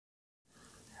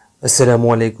Assalamu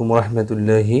alaikum wa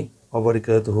rahmatullahi wa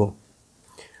barakatuhu.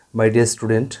 My dear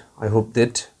student, I hope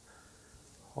that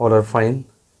all are fine.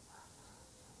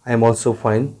 I am also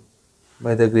fine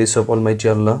by the grace of Almighty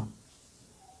Allah.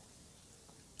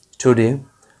 Today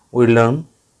we learn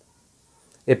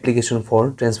application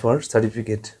for transfer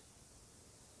certificate.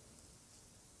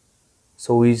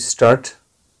 So we start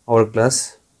our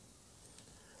class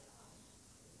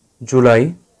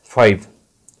July 5,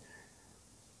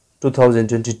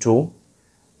 2022.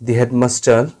 The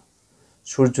headmaster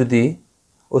Surjudi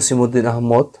Osimuddin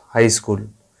Ahmad High School,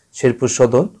 Sherpur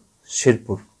Sodon,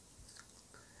 Sherpur.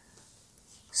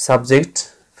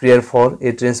 Subject: prayer for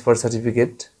a transfer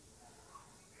certificate.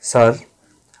 Sir,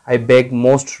 I beg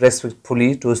most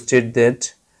respectfully to state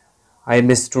that I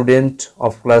am a student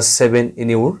of class 7 in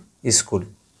your school.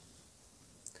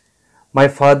 My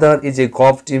father is a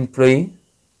government employee.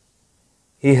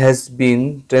 He has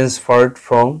been transferred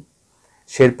from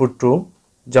Sherpur to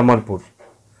Jamalpur.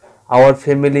 Our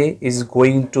family is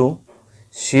going to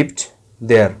shift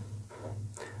there.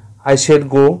 I shall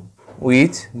go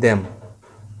with them.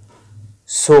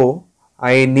 So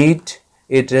I need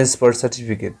a transfer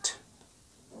certificate.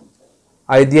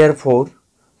 I therefore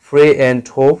pray and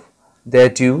hope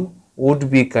that you would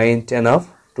be kind enough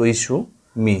to issue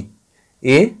me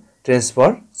a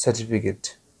transfer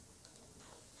certificate.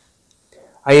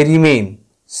 I remain,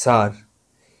 sir,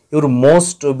 your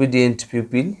most obedient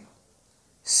pupil,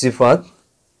 Sifat,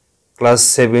 class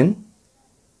 7,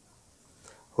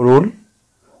 rule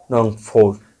number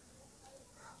 4.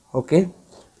 Okay.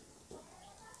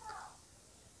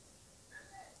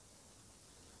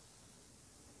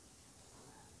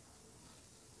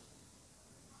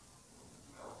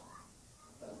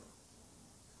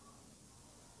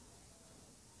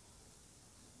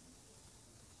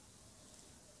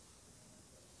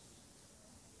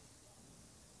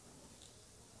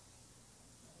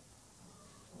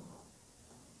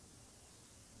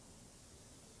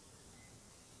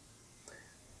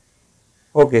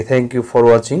 Okay, thank you for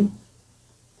watching.